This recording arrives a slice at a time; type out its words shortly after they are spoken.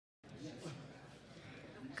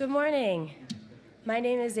Good morning. My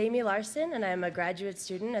name is Amy Larson, and I'm a graduate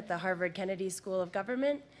student at the Harvard Kennedy School of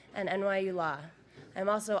Government and NYU Law. I'm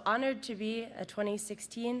also honored to be a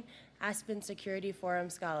 2016 Aspen Security Forum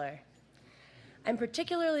Scholar. I'm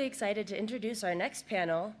particularly excited to introduce our next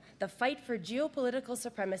panel, The Fight for Geopolitical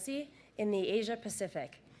Supremacy in the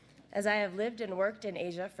Asia-Pacific, as I have lived and worked in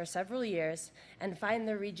Asia for several years and find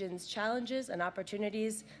the region's challenges and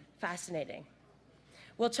opportunities fascinating.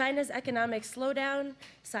 Will China's economic slowdown,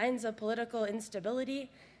 signs of political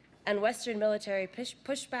instability, and Western military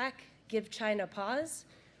pushback give China pause,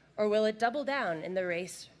 or will it double down in the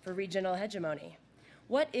race for regional hegemony?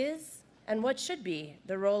 What is and what should be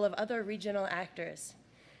the role of other regional actors?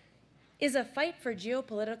 Is a fight for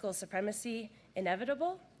geopolitical supremacy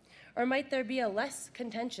inevitable, or might there be a less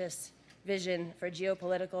contentious vision for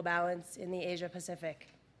geopolitical balance in the Asia-Pacific?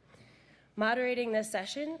 Moderating this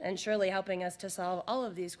session and surely helping us to solve all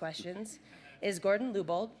of these questions is Gordon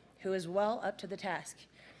Lubold, who is well up to the task.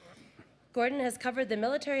 Gordon has covered the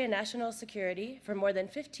military and national security for more than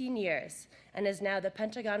 15 years and is now the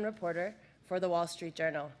Pentagon reporter for the Wall Street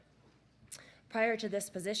Journal. Prior to this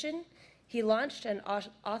position, he launched and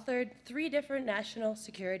authored 3 different national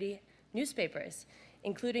security newspapers,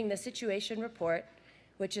 including the Situation Report,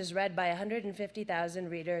 which is read by 150,000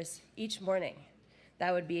 readers each morning.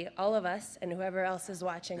 That would be all of us and whoever else is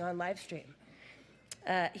watching on live stream.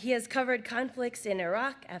 He has covered conflicts in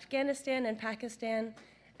Iraq, Afghanistan, and Pakistan,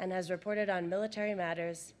 and has reported on military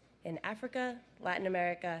matters in Africa, Latin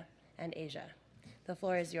America, and Asia. The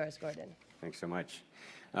floor is yours, Gordon. Thanks so much.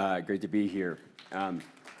 Great to be here. And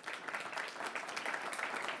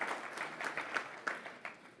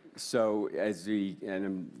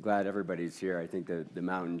I'm glad everybody's here. I think the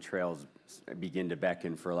mountain trails begin to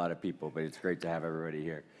beckon for a lot of people, but it's great to have everybody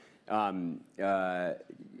here. I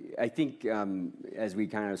think as we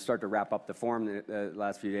kind of start to wrap up the forum the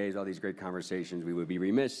last few days, all these great conversations, we would be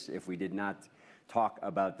remiss if we did not talk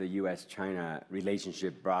about the U.S.-China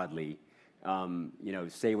relationship broadly.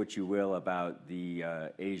 Say what you will about the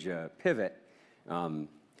Asia pivot, or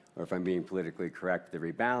if I'm being politically correct, the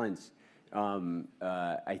rebalance.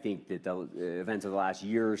 I think that the events of the last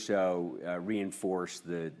year or so reinforce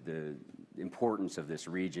the importance of this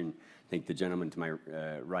region. I think the gentleman to my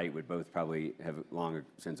right would both probably have long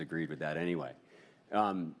since agreed with that anyway.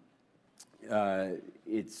 We've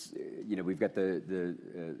got the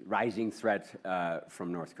rising threat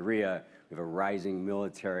from North Korea. We have a rising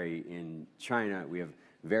military in China. We have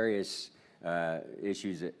various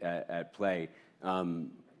issues at play.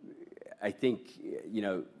 I think,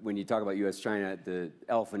 when you talk about U.S.-China, the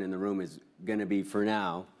elephant in the room is going to be, for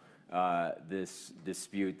now, this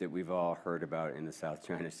dispute that we've all heard about in the South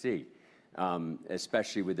China Sea,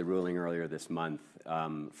 especially with the ruling earlier this month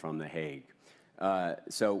from The Hague.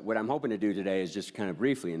 So what I'm hoping to do today is just kind of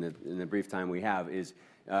briefly, in the brief time we have, is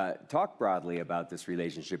talk broadly about this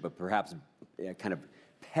relationship, but perhaps kind of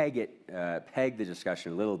peg the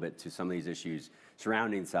discussion a little bit to some of these issues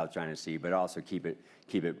surrounding the South China Sea, but also keep it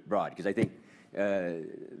broad. Because I think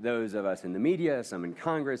those of us in the media, some in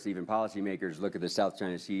Congress, even policymakers, look at the South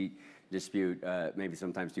China Sea dispute maybe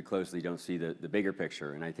sometimes too closely, don't see the bigger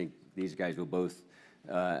picture. And I think these guys will both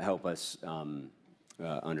help us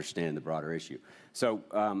understand the broader issue. So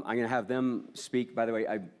I'm going to have them speak. By the way,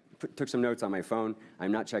 I took some notes on my phone.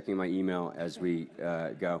 I'm not checking my email as we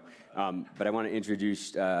go. But I want to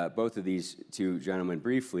introduce both of these two gentlemen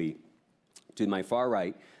briefly. To my far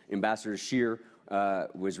right, Ambassador Shear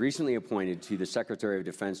was recently appointed to the Secretary of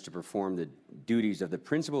Defense to perform the duties of the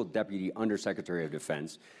Principal Deputy Undersecretary of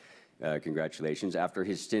Defense. Congratulations, after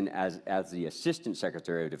his stint as the Assistant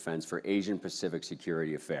Secretary of Defense for Asian Pacific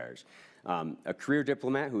Security Affairs. A career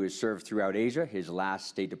diplomat who has served throughout Asia, his last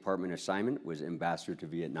State Department assignment was ambassador to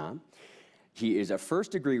Vietnam. He is a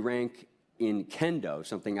first-degree rank in kendo,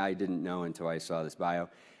 something I didn't know until I saw this bio,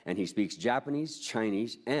 and he speaks Japanese,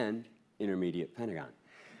 Chinese, and intermediate Pentagon.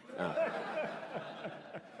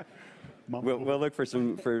 We'll look for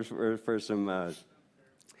some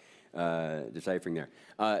deciphering there.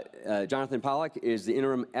 Jonathan Pollack is the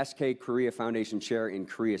interim SK Korea Foundation Chair in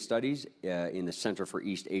Korea Studies in the Center for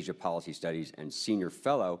East Asia Policy Studies and Senior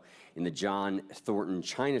Fellow in the John Thornton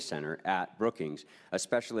China Center at Brookings, a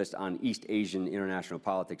specialist on East Asian international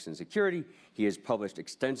politics and security. He has published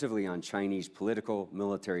extensively on Chinese political,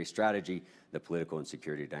 military strategy, the political and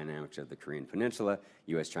security dynamics of the Korean Peninsula,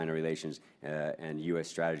 U.S.-China relations, and U.S.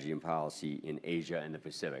 strategy and policy in Asia and the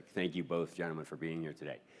Pacific. Thank you both, gentlemen, for being here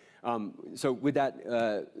today. So with that,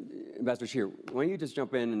 Ambassador Shear, why don't you just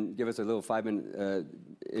jump in and give us a little 5-minute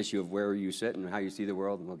issue of where you sit and how you see the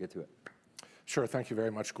world, and we'll get to it. Sure. Thank you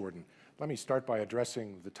very much, Gordon. Let me start by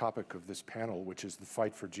addressing the topic of this panel, which is the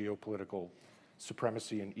fight for geopolitical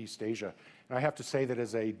supremacy in East Asia. And I have to say that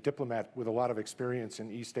as a diplomat with a lot of experience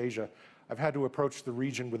in East Asia, I've had to approach the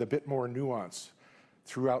region with a bit more nuance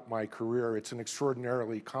throughout my career. It's an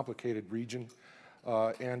extraordinarily complicated region,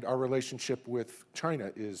 and our relationship with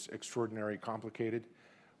China is extraordinarily complicated.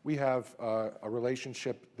 We have a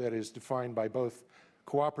relationship that is defined by both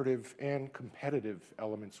cooperative and competitive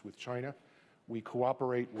elements with China. We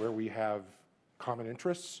cooperate where we have common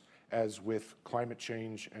interests, as with climate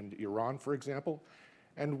change and Iran, for example,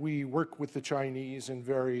 and we work with the Chinese in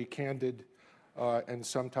very candid and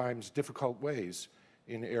sometimes difficult ways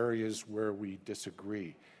in areas where we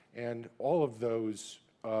disagree. And all of those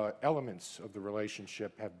elements of the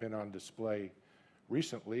relationship have been on display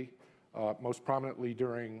recently, most prominently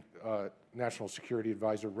during National Security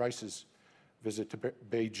Advisor Rice's visit to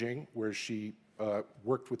Beijing, where she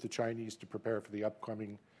worked with the Chinese to prepare for the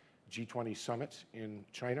upcoming G20 summit in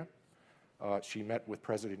China. She met with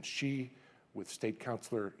President Xi, with State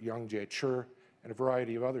Councilor Yang Jiechi, and a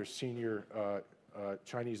variety of other senior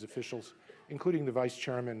Chinese officials, including the Vice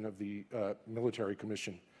Chairman of the Military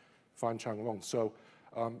Commission, Fan Changlong. So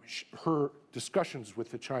her discussions with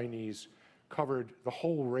the Chinese covered the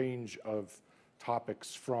whole range of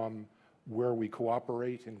topics, from where we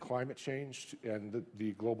cooperate in climate change and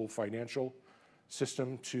the global financial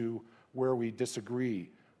system to where we disagree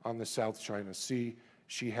on the South China Sea.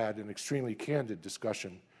 She had an extremely candid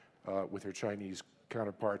discussion with her Chinese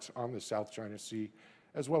counterparts on the South China Sea,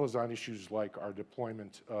 as well as on issues like our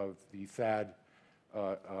deployment of the THAAD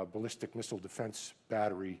ballistic missile defense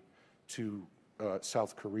battery to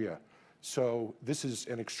South Korea. So this is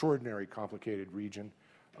an extraordinarily complicated region.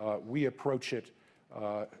 We approach it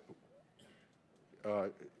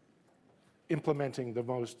implementing the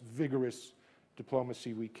most vigorous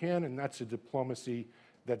diplomacy we can, and that's a diplomacy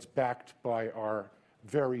that's backed by our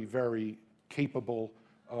very, very capable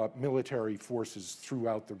military forces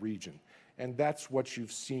throughout the region. And that's what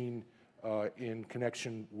you've seen in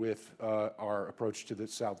connection with our approach to the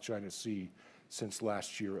South China Sea since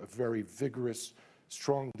last year, a very vigorous,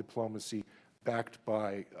 strong diplomacy backed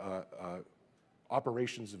by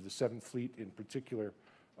operations of the 7th Fleet in particular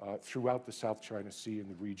throughout the South China Sea and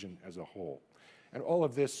the region as a whole. And all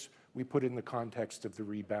of this we put in the context of the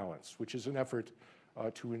rebalance, which is an effort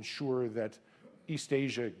to ensure that East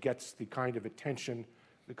Asia gets the kind of attention,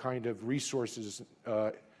 the kind of resources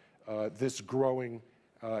this growing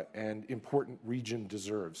and important region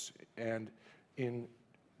deserves. And in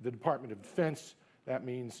the Department of Defense, that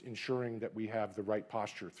means ensuring that we have the right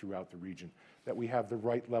posture throughout the region, that we have the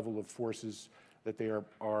right level of forces, that they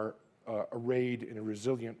are arrayed in a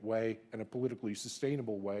resilient way and a politically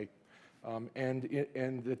sustainable way, and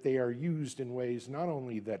that they are used in ways not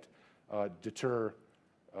only that deter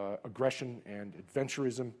aggression and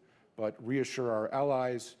adventurism, but reassure our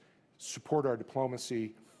allies, support our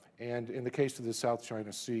diplomacy, and in the case of the South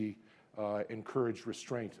China Sea, encourage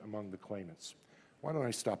restraint among the claimants. Why don't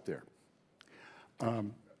I stop there?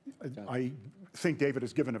 I think David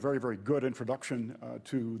has given a very, very good introduction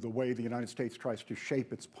to the way the United States tries to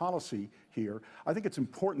shape its policy here. I think it's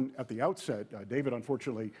important at the outset. David,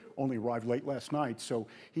 unfortunately, only arrived late last night, so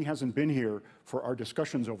he hasn't been here for our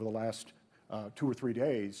discussions over the last 2 or 3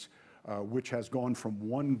 days, which has gone from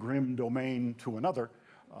one grim domain to another,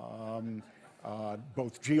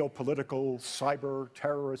 both geopolitical, cyber,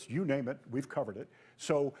 terrorist, you name it, we've covered it.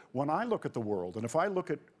 So when I look at the world, and if I look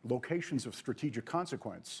at locations of strategic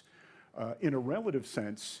consequence, in a relative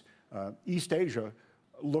sense, East Asia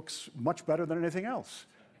looks much better than anything else.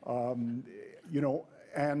 You know,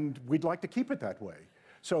 and we'd like to keep it that way.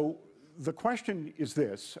 So the question is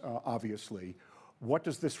this, obviously, what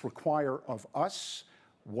does this require of us?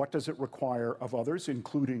 What does it require of others,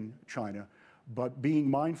 including China? But being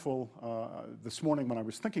mindful this morning when I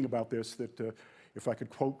was thinking about this, that if I could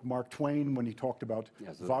quote Mark Twain when he talked about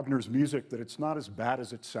Wagner's music, that it's not as bad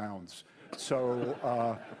as it sounds.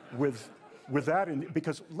 So with that,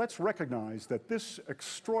 because let's recognize that this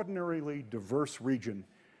extraordinarily diverse region,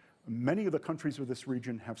 many of the countries of this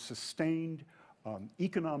region have sustained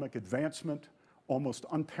economic advancement almost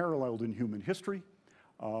unparalleled in human history.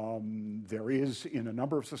 There is, in a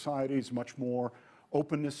number of societies, much more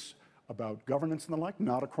openness about governance and the like,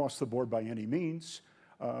 not across the board by any means.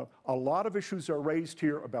 A lot of issues are raised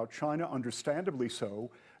here about China, understandably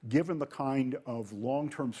so, given the kind of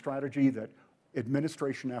long-term strategy that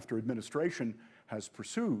administration after administration has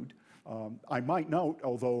pursued. I might note,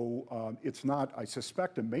 although it's not, I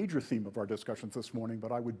suspect, a major theme of our discussions this morning,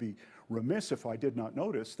 but I would be remiss if I did not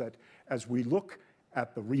notice that as we look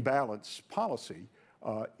at the rebalance policy,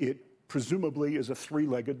 it presumably is a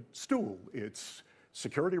three-legged stool. It's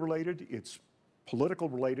security related, it's political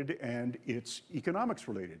related, and it's economics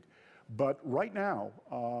related. But right now,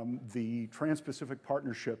 the Trans-Pacific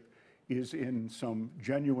Partnership is in some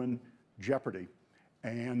genuine jeopardy.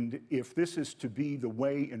 And if this is to be the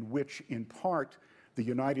way in which, in part, the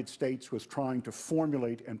United States was trying to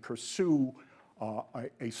formulate and pursue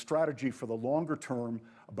a strategy for the longer term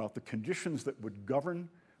about the conditions that would govern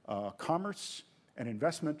commerce and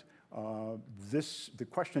investment, the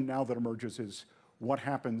question now that emerges is what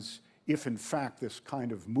happens if, in fact, this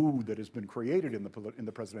kind of mood that has been created in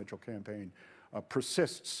the presidential campaign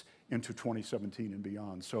persists into 2017 and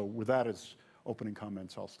beyond. So with that as opening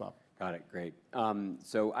comments, I'll stop. Got it, great.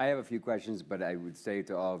 So I have a few questions, but I would say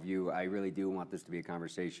to all of you, I really do want this to be a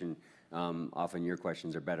conversation. Often your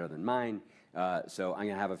questions are better than mine. So I'm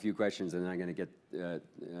gonna have a few questions and then I'm gonna get,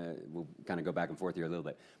 we'll kind of go back and forth here a little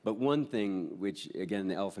bit. But one thing, which again,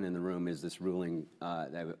 the elephant in the room is this ruling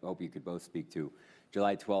that I hope you could both speak to.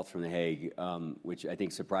 July 12th from The Hague, which I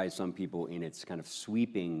think surprised some people in its kind of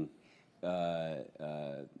sweeping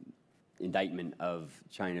indictment of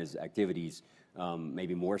China's activities,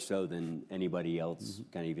 maybe more so than anybody else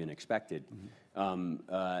kind of even expected.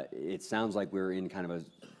 It sounds like we're in kind of a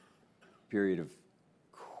period of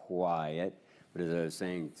quiet, but as I was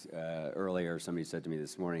saying earlier, somebody said to me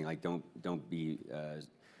this morning, like, don't think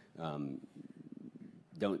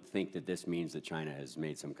that this means that China has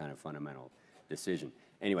made some kind of fundamental decision.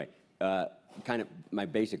 Anyway, kind of my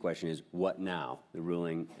basic question is, what now? The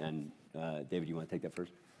ruling, and David, you want to take that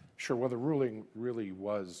first? Sure. Well, the ruling really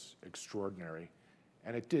was extraordinary,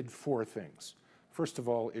 and it did four things. First of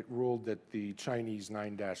all, it ruled that the Chinese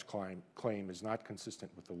 9-dash claim is not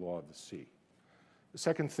consistent with the law of the sea. The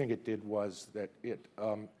second thing it did was that it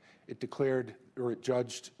declared, or it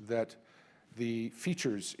judged, that the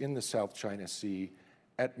features in the South China Sea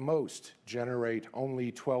at most generate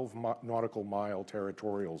only 12 nautical mile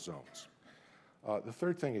territorial zones. The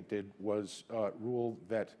third thing it did was rule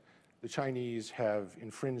that the Chinese have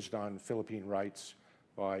infringed on Philippine rights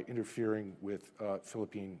by interfering with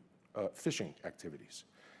Philippine fishing activities.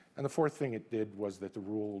 And the fourth thing it did was that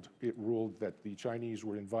it ruled that the Chinese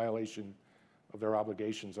were in violation of their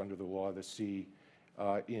obligations under the law of the sea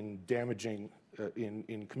in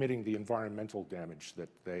committing the environmental damage that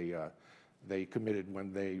they committed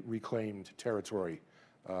when they reclaimed territory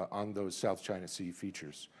on those South China Sea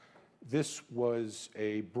features. This was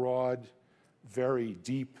a broad, very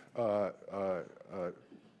deep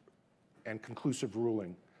and conclusive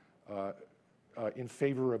ruling in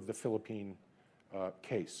favor of the Philippine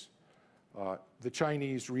case. The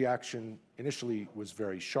Chinese reaction initially was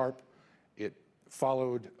very sharp. It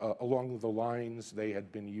followed along the lines they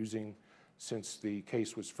had been using since the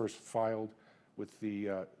case was first filed with the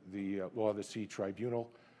Law of the Sea Tribunal.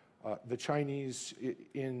 The Chinese,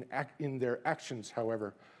 in their actions,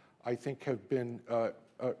 however, I think have been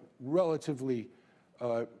relatively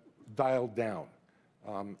dialed down.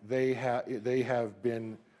 They have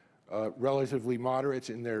been relatively moderate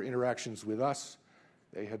in their interactions with us.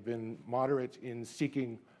 They have been moderate in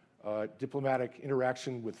seeking diplomatic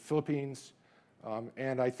interaction with the Philippines.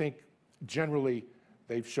 And I think generally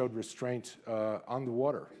they've showed restraint on the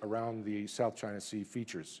water around the South China Sea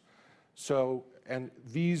features. So, and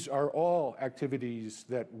these are all activities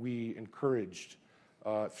that we encouraged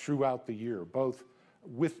throughout the year, both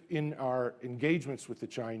within our engagements with the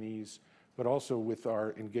Chinese, but also with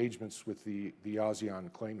our engagements with the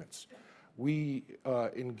ASEAN claimants. We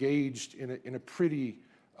engaged in a pretty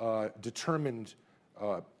determined,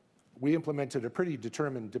 we implemented a pretty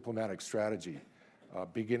determined diplomatic strategy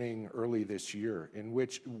beginning early this year,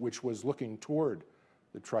 which was looking toward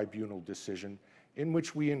the tribunal decision, in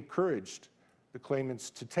which we encouraged the claimants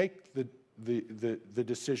to take the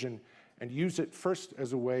decision and use it first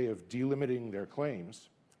as a way of delimiting their claims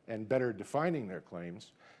and better defining their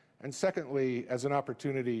claims, and secondly, as an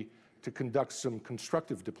opportunity to conduct some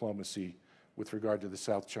constructive diplomacy with regard to the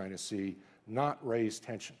South China Sea, not raise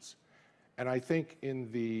tensions. And I think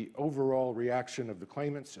in the overall reaction of the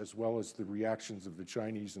claimants, as well as the reactions of the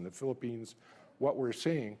Chinese and the Philippines, what we're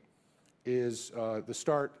seeing is the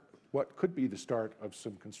start, what could be the start of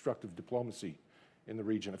some constructive diplomacy in the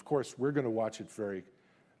region. Of course, we're going to watch it very,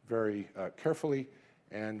 very carefully,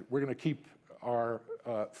 and we're going to keep our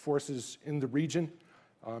forces in the region,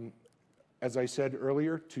 as I said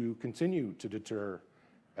earlier, to continue to deter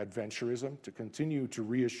adventurism, to continue to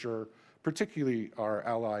reassure particularly our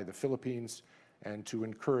ally, the Philippines, and to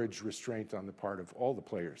encourage restraint on the part of all the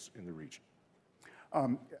players in the region.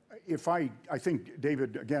 I think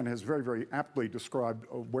David, again, has very, very aptly described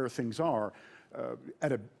where things are.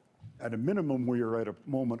 At at a minimum, we are at a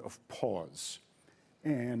moment of pause.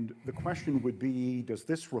 And the question would be, does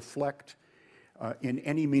this reflect, in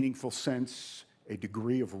any meaningful sense, a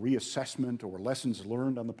degree of reassessment or lessons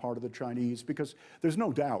learned on the part of the Chinese? Because there's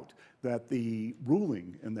no doubt that the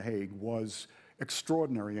ruling in The Hague was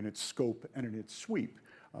extraordinary in its scope and in its sweep.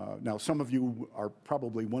 Now, some of you are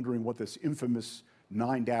probably wondering what this infamous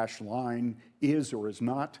 9-dash line is or is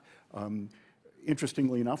not.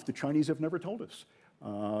 Interestingly enough, the Chinese have never told us.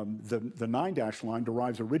 The 9-dash line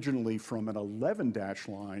derives originally from an 11-dash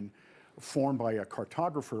line formed by a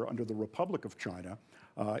cartographer under the Republic of China.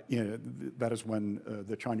 That is when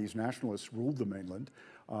the Chinese nationalists ruled the mainland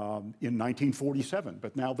in 1947.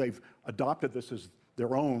 But now they've adopted this as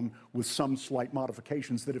their own with some slight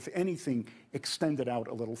modifications that, if anything, extend it out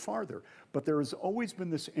a little farther. But there has always been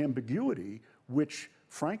this ambiguity, which,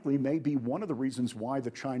 frankly, may be one of the reasons why the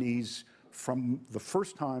Chinese, from the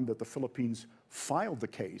first time that the Philippines filed the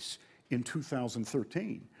case in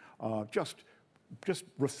 2013, just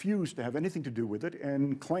refused to have anything to do with it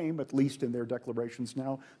and claim, at least in their declarations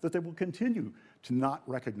now, that they will continue to not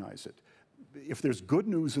recognize it. If there's good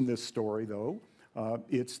news in this story, though,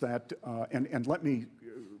 it's that, and let me,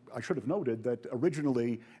 I should have noted that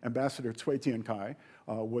originally Ambassador Cui Tiankai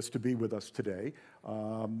was to be with us today.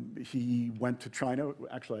 He went to China,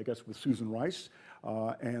 actually, I guess, with Susan Rice,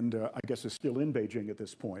 and I guess is still in Beijing at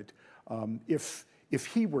this point. If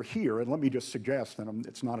he were here, and let me just suggest, and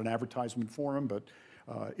it's not an advertisement for him, but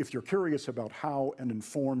if you're curious about how an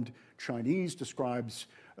informed Chinese describes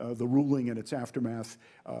the ruling and its aftermath,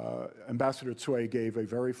 Ambassador Cui gave a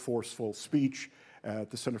very forceful speech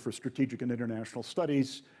at the Center for Strategic and International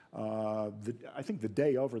Studies, I think the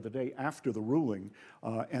day of or the day after the ruling,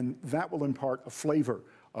 and that will impart a flavor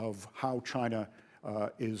of how China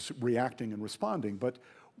is reacting and responding. But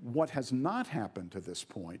what has not happened to this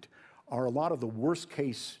point are a lot of the worst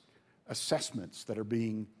case assessments that are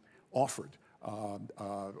being offered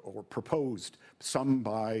or proposed, some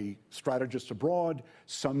by strategists abroad,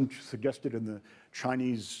 some suggested in the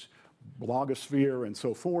Chinese blogosphere and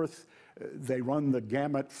so forth. They run the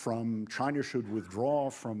gamut from China should withdraw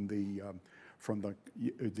from the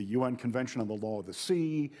UN Convention on the Law of the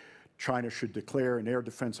Sea, China should declare an air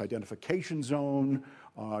defense identification zone,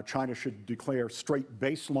 China should declare straight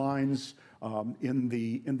baselines in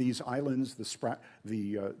these islands, the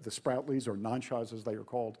Spratlys, or Nanshas as they are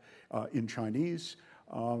called in Chinese,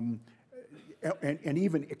 and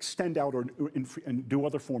even extend out and do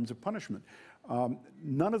other forms of punishment.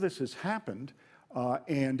 None of this has happened,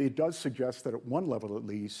 and it does suggest that at one level at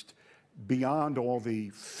least, beyond all the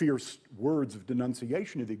fierce words of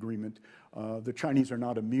denunciation of the agreement, the Chinese are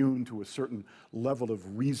not immune to a certain level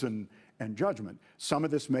of reason and judgment. Some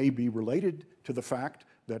of this may be related to the fact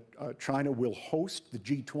that China will host the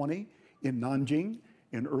G20 in Nanjing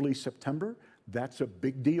in early September. That's a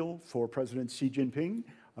big deal for President Xi Jinping.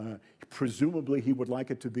 Presumably, he would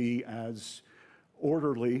like it to be as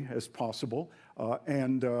orderly as possible,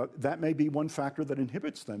 and that may be one factor that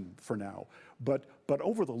inhibits them for now. But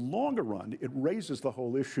over the longer run, it raises the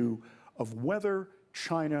whole issue of whether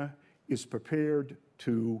China is prepared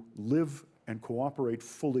to live and cooperate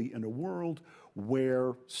fully in a world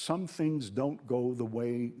where some things don't go the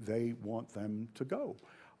way they want them to go.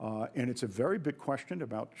 And it's a very big question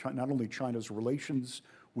about not only China's relations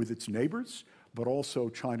with its neighbors, but also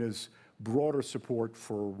China's broader support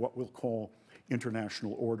for what we'll call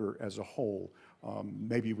international order as a whole.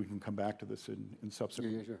 Maybe we can come back to this in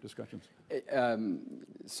subsequent discussions.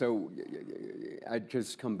 So I'd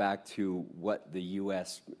just come back to what the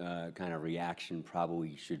U.S. Kind of reaction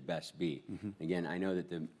probably should best be. Again, I know that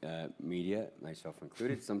the media, myself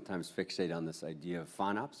included, sometimes fixate on this idea of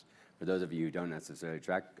FONOPs. For those of you who don't necessarily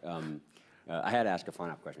track, I had to ask a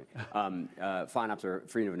FONOP question. FONOPs are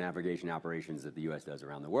freedom of navigation operations that the U.S. does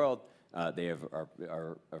around the world. They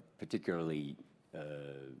are particularly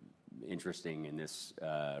interesting in this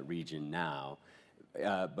region now.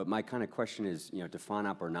 But my kind of question is, to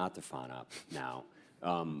FONOP or not to FONOP now?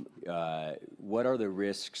 What are the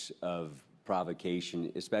risks of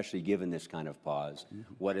provocation, especially given this kind of pause?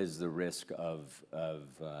 What is the risk of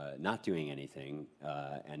not doing anything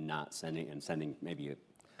and not sending maybe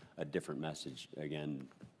a different message again,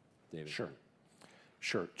 David?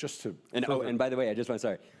 Sure. Just to and by the way, I just want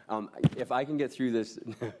to if I can get through this,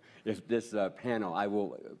 this panel, I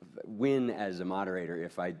will win as a moderator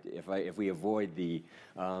if we avoid the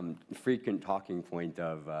frequent talking point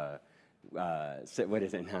of what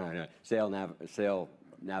is it? No, sail,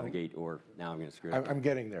 navigate, or now I'm going to screw it up. I'm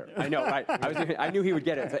getting there. I know, right? I knew he would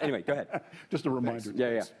get it. So anyway, go ahead. Just a reminder.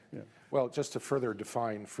 Yeah. Well, just to further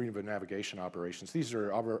define freedom of navigation operations, these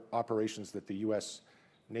are operations that the U.S.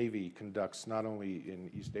 Navy conducts not only in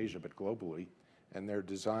East Asia but globally, and they're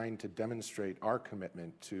designed to demonstrate our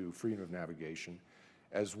commitment to freedom of navigation,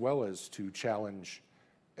 as well as to challenge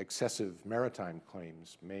excessive maritime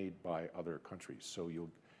claims made by other countries. So you'll,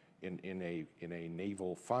 in a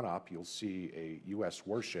naval FONOP, you'll see a U.S.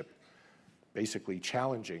 warship basically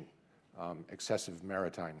challenging excessive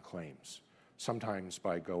maritime claims, sometimes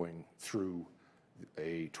by going through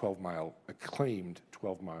a claimed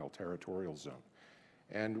 12-mile territorial zone.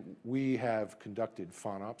 And we have conducted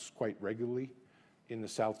FONOPs quite regularly in the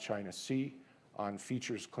South China Sea on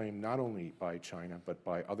features claimed not only by China, but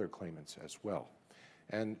by other claimants as well.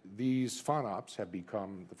 And these FONOPs have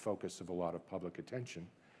become the focus of a lot of public attention.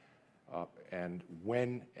 And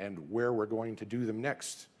when and where we're going to do them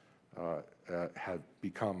next have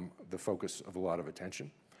become the focus of a lot of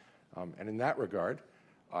attention. And in that regard,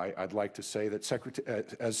 I'd like to say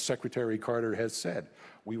that as Secretary Carter has said,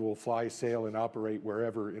 we will fly, sail, and operate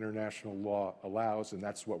wherever international law allows, and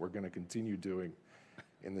that's what we're going to continue doing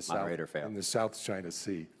in the South China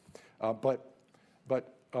Sea. But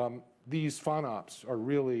these FONOPs are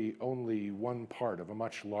really only one part of a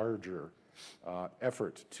much larger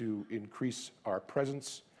effort to increase our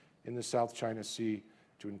presence in the South China Sea,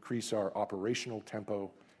 to increase our operational tempo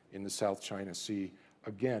in the South China Sea,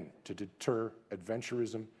 again, to deter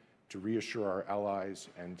adventurism, to reassure our allies,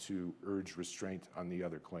 and to urge restraint on the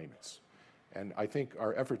other claimants. And I think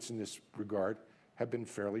our efforts in this regard have been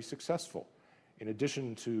fairly successful. In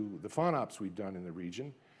addition to the FONOPs we've done in the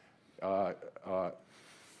region,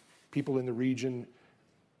 people in the region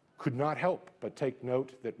could not help but take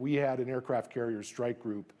note that we had an aircraft carrier strike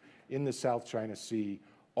group in the South China Sea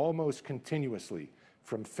almost continuously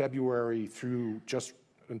from February through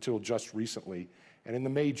until just recently. And in the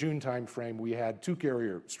May-June timeframe, we had 2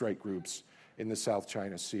 carrier strike groups in the South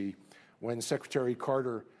China Sea. When Secretary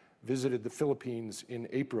Carter visited the Philippines in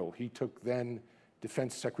April, he took then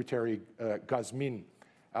Defense Secretary Guzmin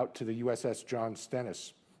out to the USS John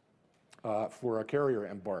Stennis for a carrier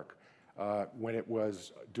embark when it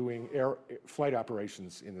was doing flight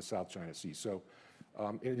operations in the South China Sea. So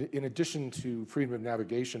in addition to freedom of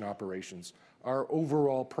navigation operations, our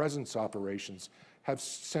overall presence operations have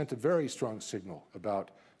sent a very strong signal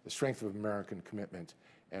about the strength of American commitment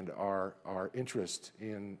and our interest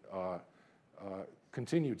in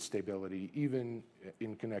continued stability, even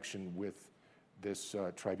in connection with this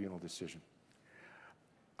tribunal decision.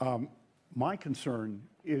 My concern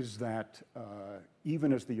is that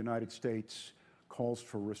even as the United States calls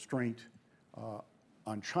for restraint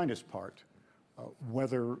on China's part,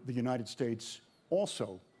 whether the United States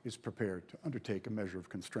also is prepared to undertake a measure of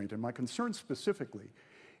constraint. And my concern specifically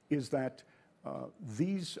is that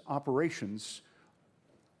these operations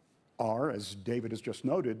are, as David has just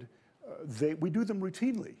noted, we do them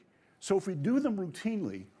routinely. So if we do them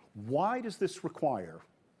routinely, why does this require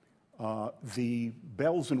the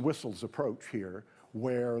bells and whistles approach here,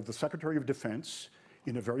 where the Secretary of Defense,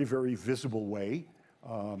 in a very, very visible way,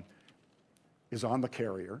 is on the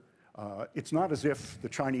carrier? It's not as if the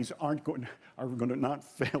Chinese are going to not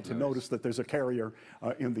fail to notice that there's a carrier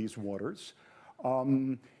in these waters.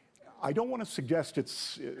 I don't want to suggest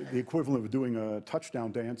it's the equivalent of doing a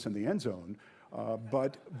touchdown dance in the end zone,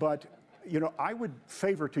 but you know, I would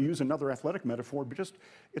favor, to use another athletic metaphor, but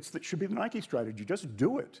it should be the Nike strategy. Just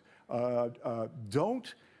do it.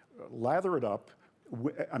 Don't lather it up.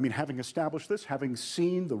 I mean, having established this, having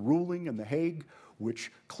seen the ruling in The Hague,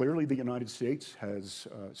 which clearly the United States has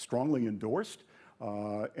strongly endorsed,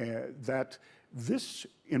 that this,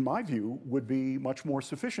 in my view, would be much more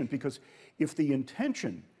sufficient, because if the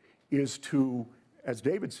intention is to, as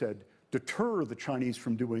David said, deter the Chinese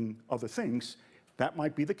from doing other things, that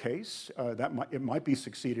might be the case. It might be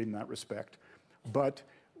succeeded in that respect. But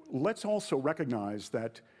let's also recognize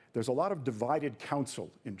that there's a lot of divided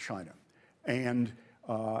counsel in China. And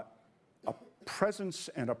a presence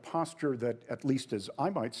and a posture that, at least as I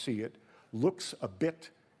might see it, looks a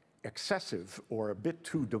bit excessive or a bit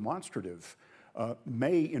too demonstrative,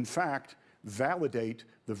 may in fact validate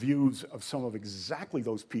the views of some of exactly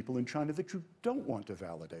those people in China that you don't want to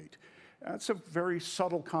validate. That's a very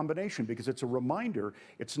subtle combination, because it's a reminder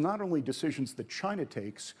it's not only decisions that China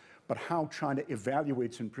takes, but how China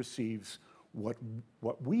evaluates and perceives what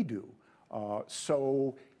we do.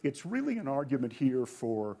 So it's really an argument here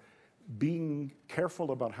for being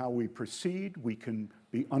careful about how we proceed. We can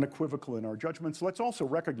be unequivocal in our judgments. Let's also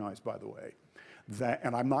recognize, by the way, that,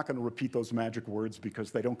 and I'm not going to repeat those magic words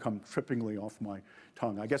because they don't come trippingly off my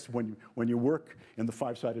tongue. I guess when you work in the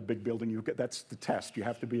five-sided big building, that's the test. You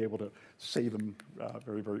have to be able to say them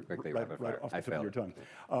very, very right off the tip of your tongue.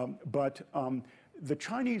 But the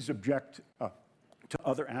Chinese object to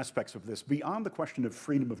other aspects of this, beyond the question of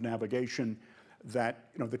freedom of navigation, that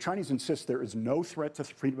the Chinese insist there is no threat to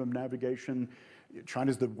freedom of navigation.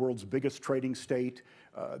 China's the world's biggest trading state.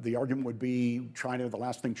 The argument would be the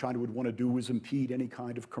last thing China would want to do is impede any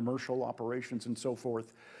kind of commercial operations and so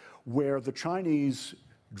forth. Where the Chinese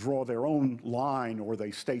draw their own line or they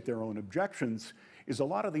state their own objections is a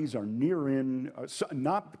lot of these are near in,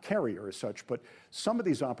 not carrier as such, but some of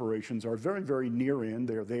these operations are very, very near in.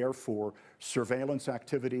 They're there for surveillance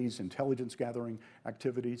activities, intelligence gathering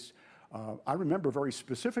activities. I remember very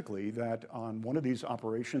specifically that on one of these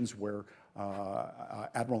operations where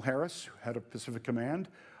Admiral Harris, head of Pacific Command,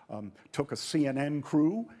 took a CNN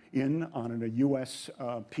crew in on a US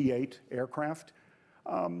P-8 aircraft.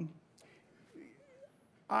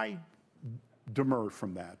 I demur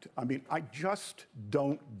from that. I mean, I just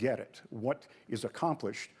don't get it, what is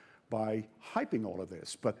accomplished by hyping all of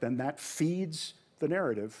this. But then that feeds the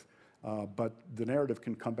narrative, but the narrative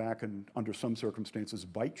can come back and, under some circumstances,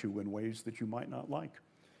 bite you in ways that you might not like.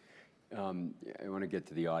 I want to get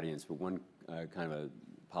to the audience, but one kind of a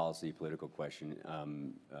policy, political question.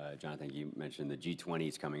 Jonathan, you mentioned the G20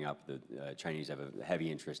 is coming up. The Chinese have a heavy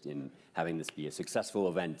interest in having this be a successful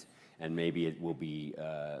event, and maybe it will be,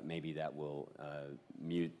 maybe that will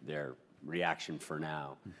mute their reaction for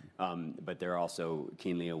now. But they're also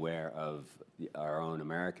keenly aware of our own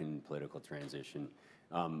American political transition.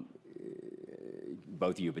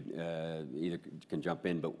 Both of you, but either can jump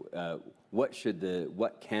in. But what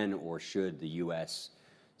can or should the U.S.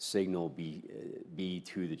 signal be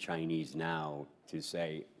to the Chinese now to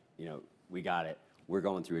say, we got it. We're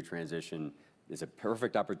going through a transition. It's a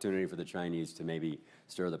perfect opportunity for the Chinese to maybe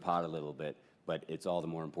stir the pot a little bit, but it's all the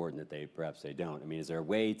more important that perhaps they don't. I mean, is there a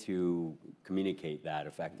way to communicate that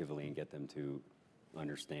effectively and get them to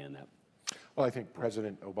understand that? Well, I think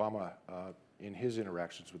President Obama, in his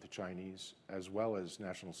interactions with the Chinese, as well as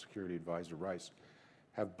National Security Advisor Rice,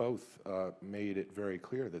 have both made it very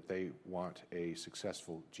clear that they want a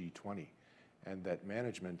successful G20, and that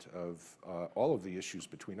management of all of the issues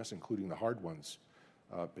between us, including the hard ones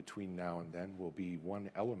between now and then, will be one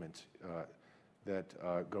element that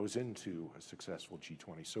goes into a successful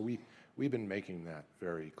G20. So we've been making that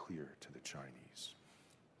very clear to the Chinese.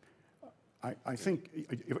 I think,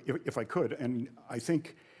 if I could, and I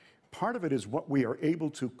think part of it is what we are able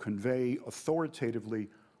to convey authoritatively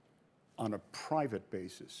on a private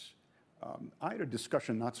basis. I had a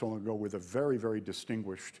discussion not so long ago with a very, very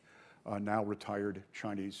distinguished, now retired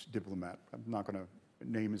Chinese diplomat. I'm not going to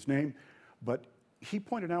name his name, but he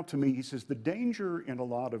pointed out to me, he says, the danger in a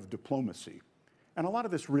lot of diplomacy, and a lot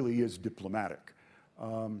of this really is diplomatic,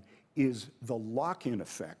 is the lock-in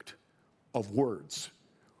effect of words.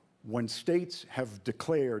 When states have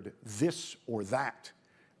declared this or that,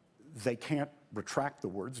 they can't retract the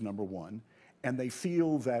words, number one, and they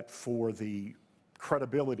feel that for the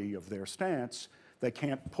credibility of their stance, they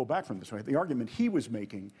can't pull back from this. Right? The argument he was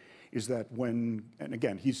making is that when, and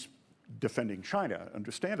again, he's defending China,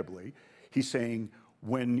 understandably, he's saying,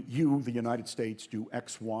 when you, the United States, do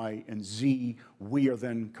X, Y, and Z, we are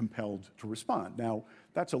then compelled to respond. Now,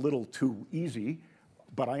 that's a little too easy,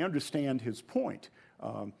 but I understand his point.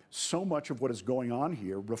 So much of what is going on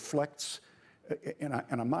here reflects, and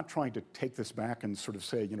I'm not trying to take this back and sort of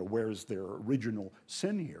say, where's their original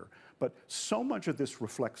sin here, but so much of this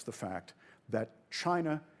reflects the fact that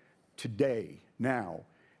China today, now,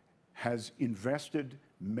 has invested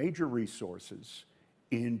major resources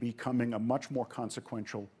in becoming a much more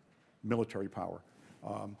consequential military power.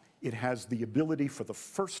 It has the ability for the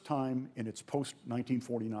first time in its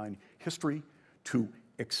post-1949 history to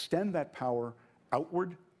extend that power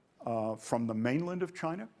outward from the mainland of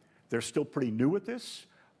China. They're still pretty new at this.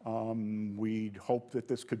 We'd hope that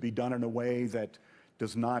this could be done in a way that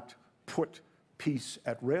does not put peace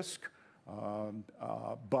at risk.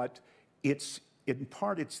 But in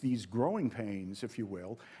part, it's these growing pains, if you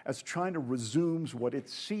will, as China resumes what it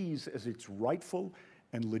sees as its rightful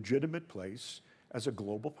and legitimate place as a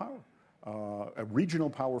global power. A regional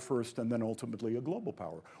power first, and then ultimately a global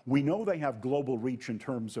power. We know they have global reach in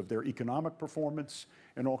terms of their economic performance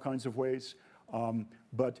in all kinds of ways,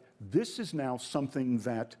 but this is now something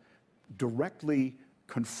that directly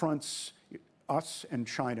confronts us and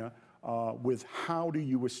China with how do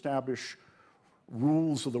you establish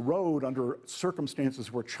rules of the road under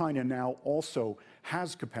circumstances where China now also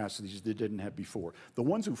has capacities they didn't have before. The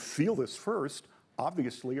ones who feel this first,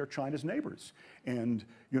 obviously, are China's neighbors. And,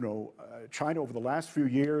 China over the last few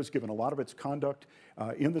years, given a lot of its conduct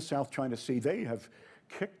in the South China Sea, they have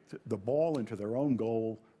kicked the ball into their own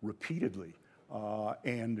goal repeatedly.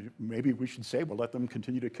 And maybe we should say, well, let them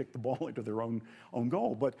continue to kick the ball into their own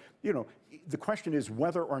goal. But, you know, the question is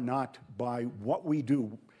whether or not by what we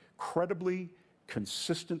do credibly,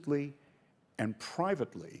 consistently, and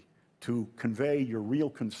privately to convey your real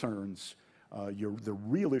concerns, the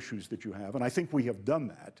real issues that you have, and I think we have done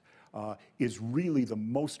that, is really the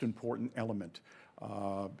most important element.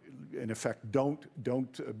 In effect, don't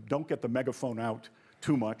get the megaphone out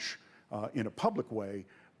too much in a public way,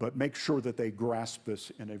 but make sure that they grasp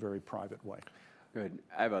this in a very private way. Good.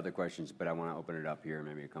 I have other questions, but I want to open it up here and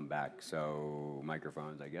maybe come back. So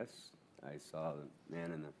microphones, I guess. I saw the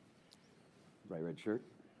man in the bright red shirt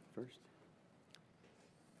first.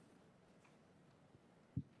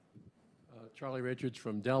 Charlie Richards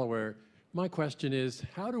from Delaware. My question is,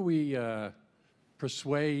 how do we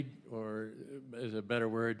persuade, or is a better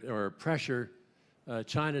word, or pressure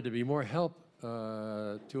China to be more help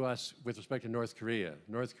to us with respect to North Korea?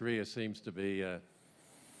 North Korea seems to be a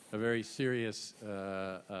very serious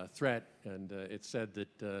threat, and it's said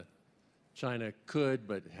that China could,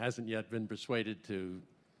 but hasn't yet been persuaded to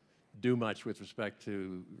do much with respect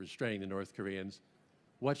to restraining the North Koreans.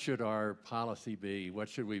 What should our policy be? What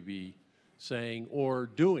should we be saying or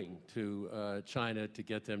doing to China to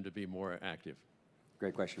get them to be more active?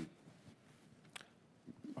 Great question.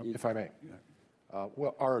 If I may.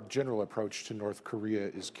 Well, our general approach to North Korea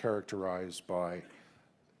is characterized by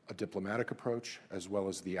a diplomatic approach as well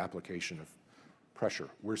as the application of pressure.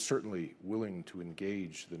 We're certainly willing to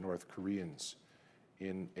engage the North Koreans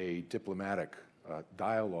in a diplomatic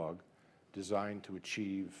dialogue designed to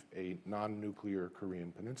achieve a non-nuclear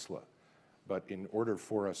Korean peninsula. But in order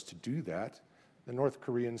for us to do that, the North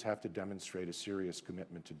Koreans have to demonstrate a serious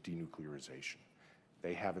commitment to denuclearization.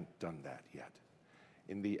 They haven't done that yet.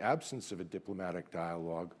 In the absence of a diplomatic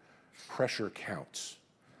dialogue, pressure counts.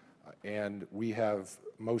 And we have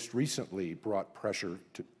most recently brought pressure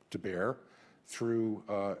to bear through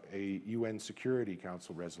a UN Security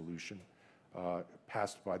Council resolution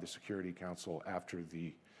passed by the Security Council after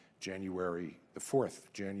the January, the 4th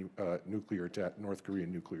North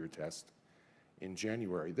Korean nuclear test in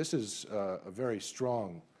January. This is a very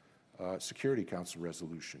strong Security Council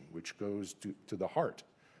resolution, which goes to the heart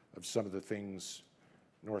of some of the things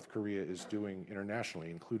North Korea is doing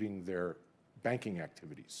internationally, including their banking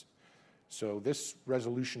activities. So this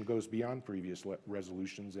resolution goes beyond previous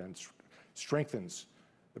resolutions and strengthens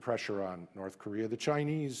the pressure on North Korea. The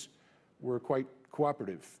Chinese were quite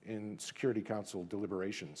cooperative in Security Council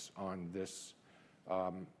deliberations on this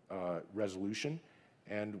resolution,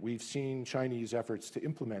 and we've seen Chinese efforts to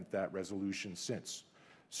implement that resolution since.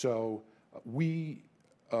 So we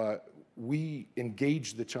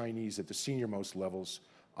engage the Chinese at the senior-most levels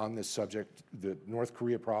on this subject. The North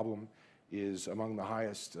Korea problem is among the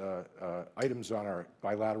highest items on our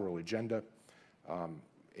bilateral agenda,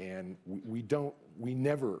 and we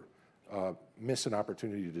never miss an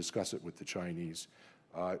opportunity to discuss it with the Chinese.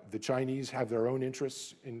 The Chinese have their own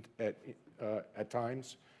interests at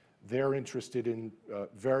times. They're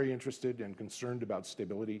very interested and concerned about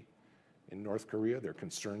stability in North Korea. They're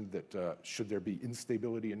concerned that should there be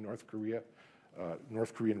instability in North Korea,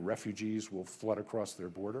 North Korean refugees will flood across their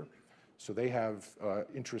border. So they have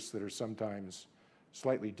interests that are sometimes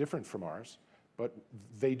slightly different from ours, but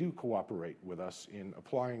they do cooperate with us in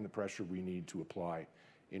applying the pressure we need to apply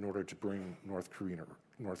in order to bring North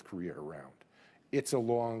Korea around. It's a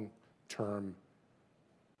long-term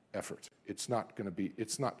effort. It's not going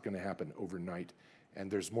to happen overnight, and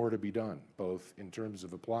there's more to be done, both in terms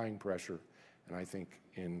of applying pressure and I think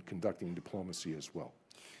in conducting diplomacy as well.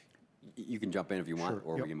 You can jump in if you want, Sure.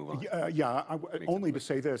 or we can move on. Only to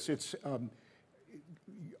say this, it's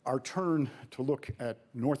our turn to look at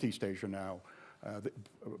Northeast Asia now,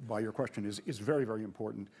 by your question, is very, very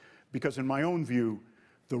important, because in my own view,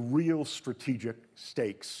 the real strategic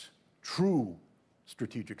stakes, true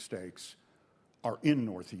strategic stakes, are in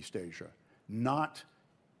Northeast Asia, not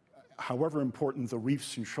however important the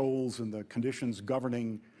reefs and shoals and the conditions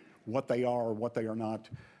governing what they are or what they are not,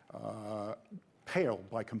 pale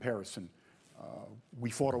by comparison. We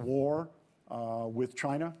fought a war with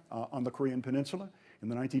China on the Korean Peninsula in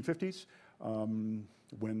the 1950s.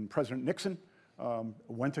 When President Nixon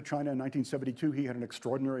went to China in 1972, he had an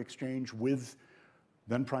extraordinary exchange with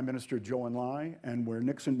then Prime Minister Zhou Enlai, and where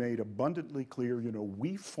Nixon made abundantly clear, you know,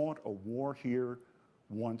 we fought a war here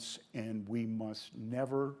once and we must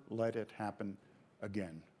never let it happen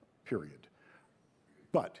again, period.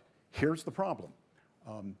 But here's the problem.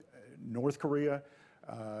 North Korea,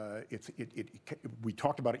 we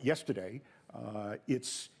talked about it yesterday.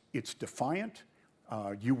 It's defiant.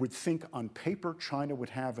 You would think on paper China would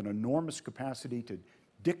have an enormous capacity to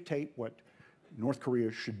dictate what North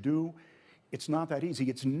Korea should do. It's not that easy.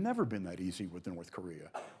 It's never been that easy with North Korea.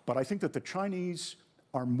 But I think that the Chinese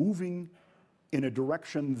are moving in a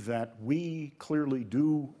direction that we clearly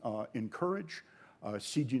do encourage.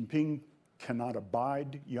 Xi Jinping cannot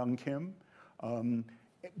abide young Kim,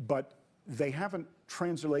 but they haven't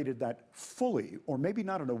translated that fully, or maybe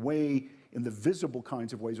not in a way, in the visible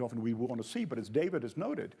kinds of ways often we want to see. But as David has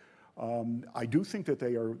noted, I do think that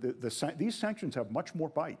they are, these sanctions have much more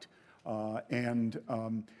bite.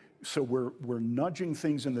 So we're nudging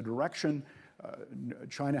things in the direction.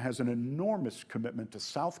 China has an enormous commitment to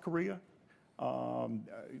South Korea,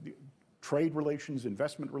 trade relations,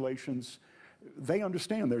 investment relations. They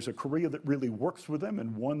understand there's a Korea that really works with them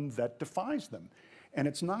and one that defies them. And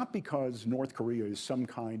it's not because North Korea is some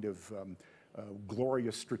kind of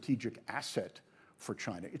glorious strategic asset for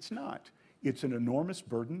China. It's not. It's an enormous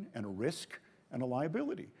burden and a risk and a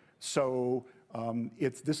liability. So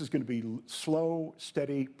this is going to be slow,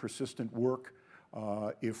 steady, persistent work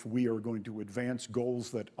if we are going to advance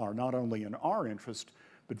goals that are not only in our interest,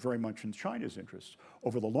 but very much in China's interest.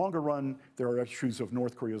 Over the longer run, there are issues of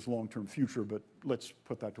North Korea's long-term future, but let's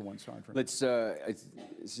put that to one side for now. Let's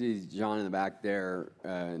see John in the back there,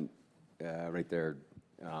 right there.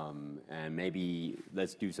 And maybe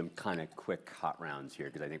let's do some kind of quick hot rounds here,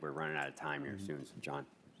 because I think we're running out of time here soon. So John.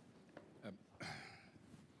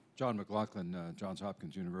 John McLaughlin, Johns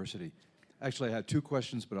Hopkins University. Actually, I had two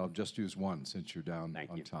questions, but I'll just use one since you're down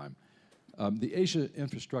on time. The Asia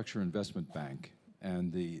Infrastructure Investment Bank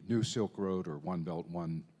and the new Silk Road or One Belt,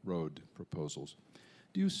 One Road proposals,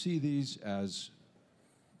 do you see these as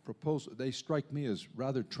proposals? They strike me as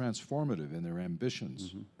rather transformative in their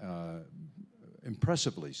ambitions,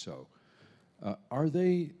 impressively so. Are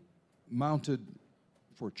they mounted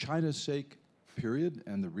for China's sake, period,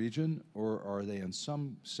 and the region, or are they in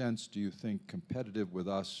some sense, do you think, competitive with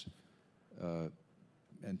us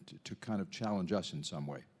and to kind of challenge us in some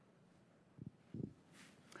way?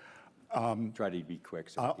 Try to be quick.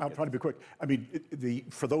 So I'll try to be quick. I mean,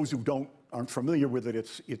 for those who aren't familiar with it,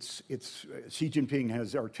 Xi Jinping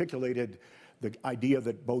has articulated the idea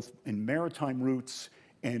that both in maritime routes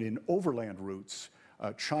and in overland routes,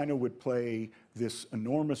 China would play this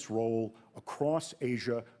enormous role across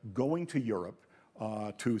Asia, going to Europe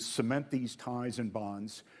to cement these ties and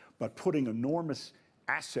bonds, but putting enormous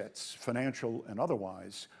assets, financial and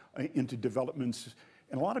otherwise, into developments,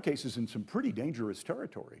 in a lot of cases in some pretty dangerous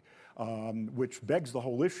territory, which begs the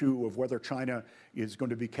whole issue of whether China is going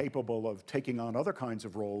to be capable of taking on other kinds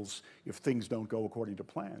of roles if things don't go according to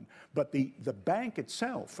plan. But the bank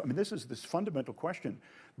itself, I mean, this is this fundamental question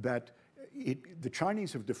that the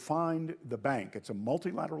Chinese have defined the bank. It's a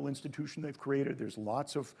multilateral institution they've created. There's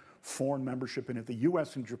lots of foreign membership in it. The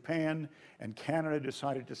US and Japan and Canada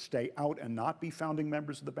decided to stay out and not be founding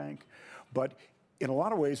members of the bank. But in a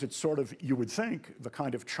lot of ways, it's sort of, you would think, the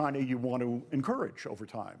kind of China you want to encourage over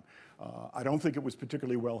time. I don't think it was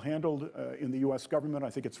particularly well handled in the US government. I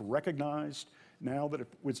think it's recognized now that it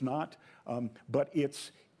was not. But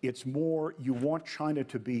it's more, you want China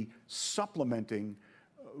to be supplementing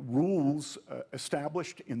rules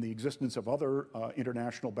established in the existence of other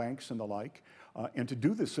international banks and the like, and to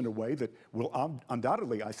do this in a way that will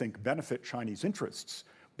undoubtedly, I think, benefit Chinese interests,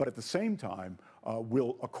 but at the same time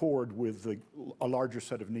will accord with a larger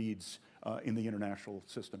set of needs in the international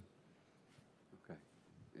system. Okay.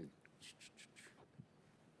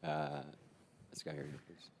 This guy here,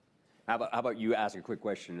 please. How about you ask a quick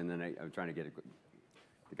question, and then I'm trying to get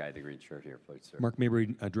the guy in the green shirt here, please, sir. Mark Mabry,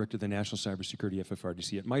 Director of the National Cybersecurity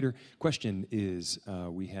FFRDC at MITRE. Question is,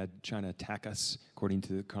 we had China attack us, according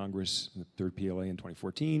to Congress, the third PLA in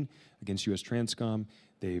 2014, against US Transcom.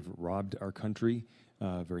 They've robbed our country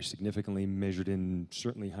very significantly, measured in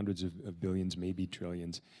certainly hundreds of billions, maybe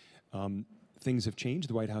trillions. Things have changed.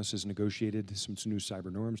 The White House has negotiated some new cyber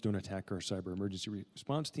norms. Don't attack our cyber emergency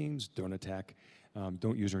response teams.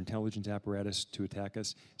 Don't use our intelligence apparatus to attack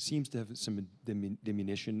us. Seems to have some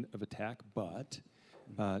diminution of attack, but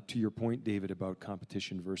to your point, David, about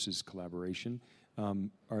competition versus collaboration,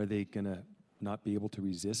 are they going to not be able to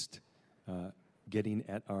resist getting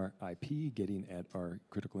at our IP, getting at our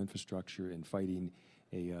critical infrastructure, and fighting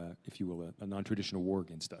if you will, a non-traditional war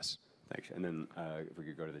against us? Thanks. And then if we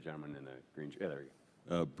could go to the gentleman in the green shirt. Yeah, there you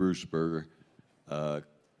go. Bruce Berger.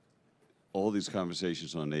 All these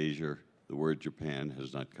conversations on Asia, the word Japan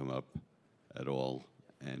has not come up at all.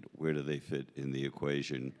 And where do they fit in the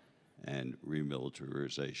equation and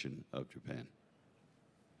remilitarization of Japan?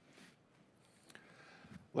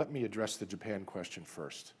 Let me address the Japan question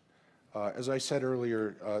first. As I said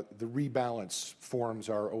earlier, the rebalance forms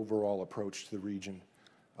our overall approach to the region.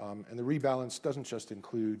 And the rebalance doesn't just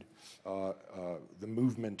include the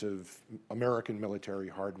movement of American military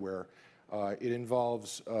hardware. It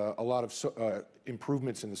involves a lot of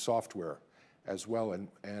improvements in the software as well,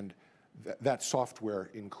 and that software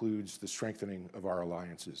includes the strengthening of our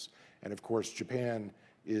alliances. And of course,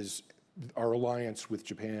 our alliance with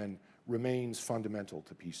Japan remains fundamental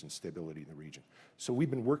to peace and stability in the region. So we've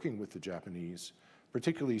been working with the Japanese,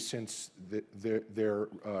 particularly since their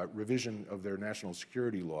revision of their national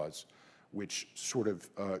security laws, which sort of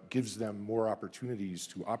gives them more opportunities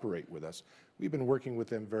to operate with us. We've been working with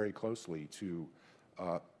them very closely to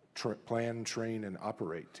plan, train, and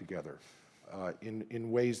operate together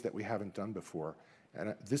in ways that we haven't done before.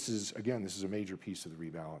 And this is a major piece of the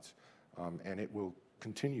rebalance, and it will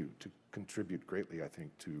continue to contribute greatly, I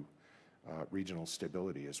think, to regional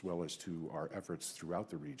stability as well as to our efforts throughout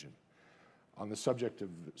the region. On the subject of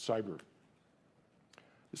cyber,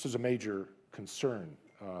 this is a major concern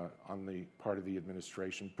on the part of the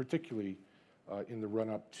administration, particularly in the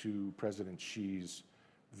run-up to President Xi's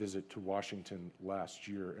visit to Washington last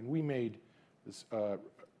year. And we made this,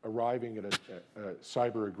 arriving at a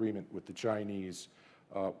cyber agreement with the Chinese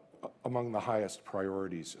among the highest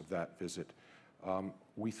priorities of that visit.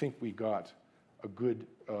 We think we got a good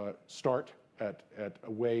start at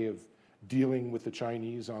a way of dealing with the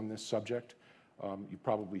Chinese on this subject. You've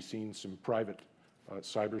probably seen some private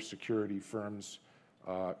cybersecurity firms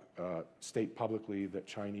state publicly that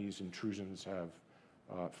Chinese intrusions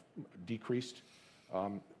have decreased.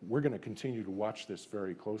 We're going to continue to watch this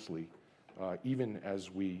very closely, even as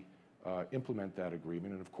we implement that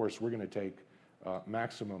agreement. And of course, we're going to take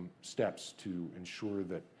maximum steps to ensure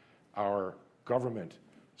that our government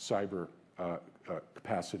cyber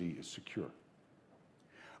capacity is secure.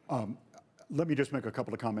 Let me just make a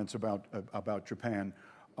couple of comments about Japan.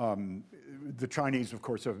 The Chinese, of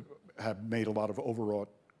course, have made a lot of overwrought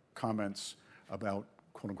comments about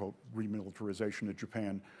quote-unquote remilitarization of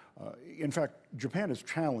Japan. In fact, Japan is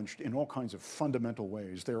challenged in all kinds of fundamental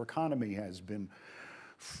ways. Their economy has been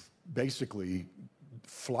basically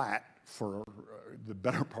flat for the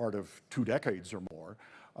better part of 2 decades or more.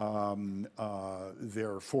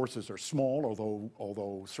 Their forces are small,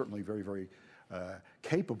 although certainly very, very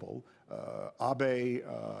capable. Abe,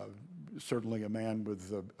 certainly a man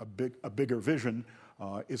with a bigger vision,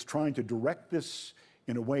 is trying to direct this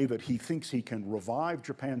in a way that he thinks he can revive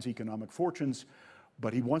Japan's economic fortunes,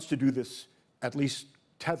 but he wants to do this at least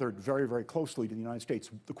tethered very, very closely to the United States.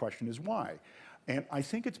 The question is why? And I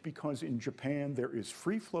think it's because in Japan there is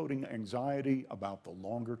free-floating anxiety about the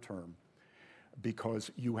longer term, because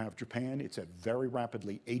you have Japan, it's a very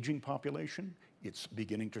rapidly aging population, it's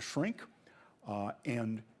beginning to shrink,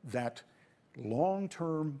 and that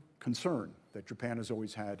long-term concern that Japan has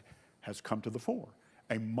always had has come to the fore.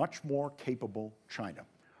 A much more capable China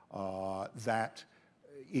that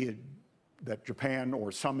Japan,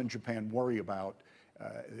 or some in Japan, worry about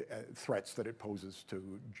threats that it poses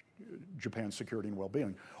to Japan's security and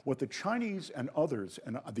well-being. What the Chinese and others,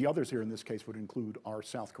 and the others here in this case would include our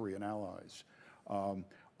South Korean allies,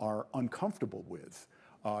 are uncomfortable with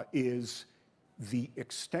is the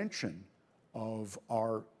extension of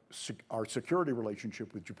our security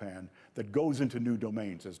relationship with Japan that goes into new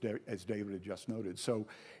domains, as David had just noted. So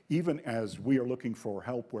even as we are looking for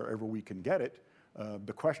help wherever we can get it,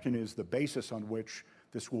 the question is the basis on which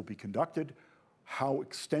this will be conducted, how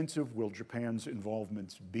extensive will Japan's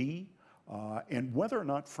involvements be, and whether or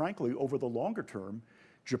not, frankly, over the longer term,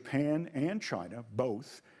 Japan and China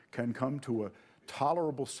both can come to a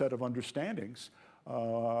tolerable set of understandings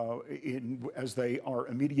as they are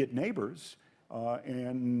immediate neighbors,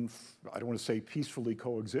 and I don't want to say peacefully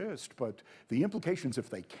coexist, but the implications, if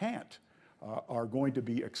they can't, are going to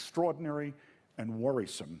be extraordinary and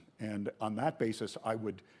worrisome. And on that basis, I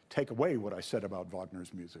would take away what I said about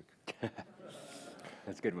Wagner's music.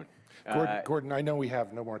 That's a good one. Gordon, I know we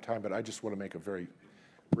have no more time, but I just want to make a very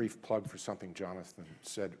brief plug for something Jonathan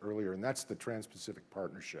said earlier, and that's the Trans-Pacific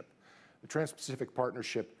Partnership. The Trans-Pacific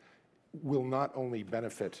Partnership will not only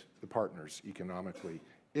benefit the partners economically,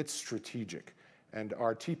 it's strategic. And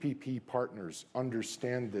our TPP partners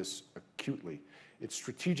understand this acutely. It's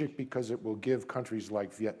strategic because it will give countries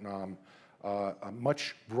like Vietnam a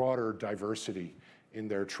much broader diversity in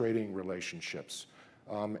their trading relationships.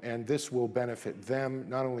 And this will benefit them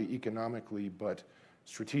not only economically, but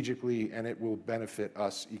strategically, and it will benefit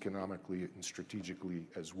us economically and strategically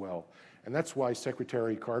as well. And that's why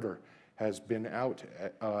Secretary Carter has been out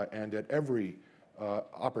and at every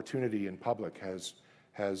opportunity in public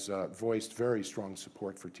has voiced very strong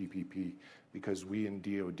support for TPP, because we in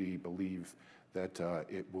DOD believe that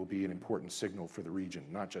it will be an important signal for the region,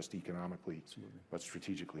 not just economically, but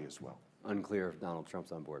strategically as well. Unclear if Donald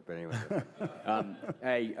Trump's on board, but anyway.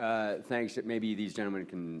 Thanks. Maybe these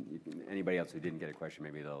gentlemen anybody else who didn't get a question,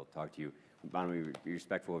 maybe they'll talk to you. Why don't we be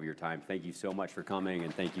respectful of your time? Thank you so much for coming,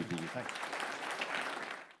 and thank you for you.